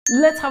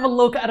Let's have a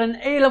look at an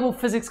A-level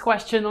physics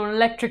question on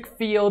electric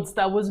fields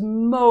that was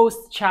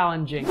most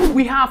challenging.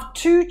 We have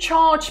two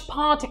charged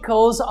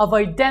particles of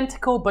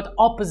identical but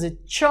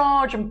opposite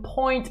charge and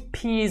point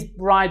P is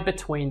right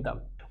between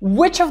them.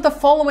 Which of the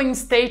following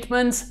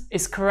statements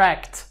is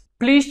correct?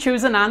 Please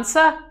choose an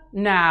answer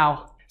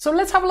now. So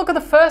let's have a look at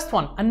the first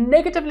one. A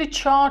negatively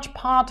charged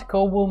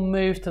particle will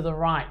move to the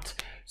right.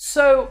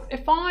 So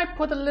if I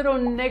put a little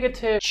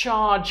negative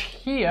charge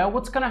here,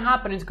 what's going to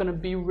happen is going to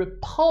be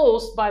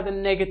repulsed by the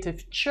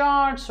negative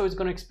charge, so it's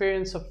going to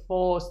experience a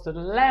force to the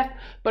left,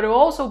 but it will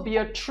also be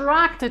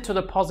attracted to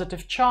the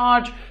positive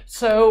charge,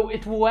 so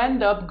it will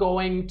end up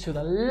going to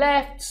the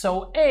left,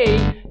 so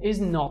A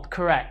is not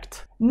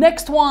correct.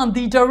 Next one,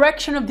 the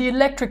direction of the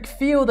electric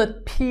field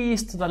at P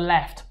is to the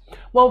left.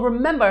 Well,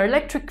 remember,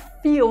 electric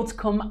fields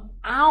come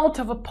out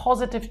of a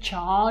positive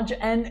charge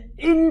and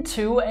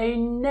into a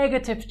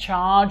negative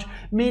charge,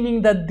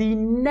 meaning that the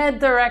net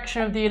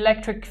direction of the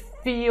electric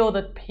field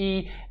at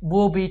P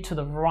will be to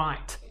the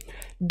right.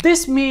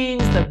 This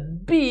means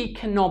that B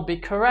cannot be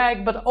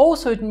correct, but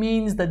also it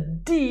means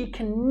that D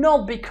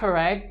cannot be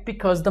correct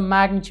because the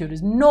magnitude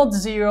is not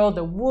zero.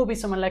 There will be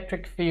some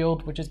electric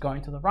field which is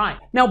going to the right.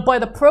 Now, by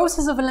the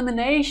process of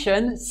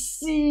elimination,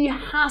 C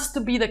has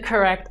to be the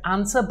correct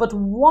answer, but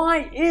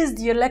why is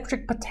the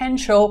electric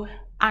potential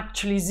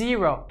actually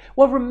zero?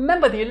 Well,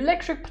 remember, the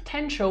electric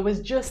potential is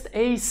just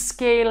a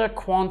scalar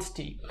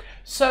quantity.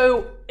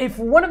 So if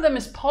one of them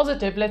is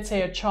positive, let's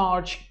say a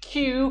charge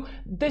Q,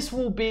 this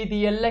will be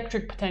the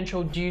electric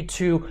potential due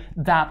to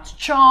that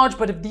charge.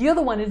 But if the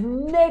other one is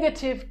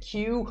negative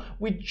Q,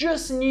 we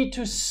just need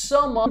to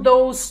sum up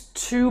those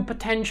two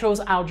potentials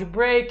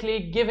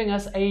algebraically, giving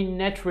us a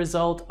net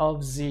result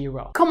of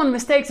zero. Common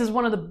mistakes is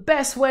one of the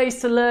best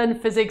ways to learn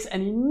physics,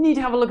 and you need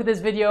to have a look at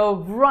this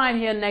video right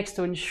here next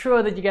to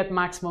ensure that you get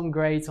maximum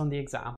grades on the exam.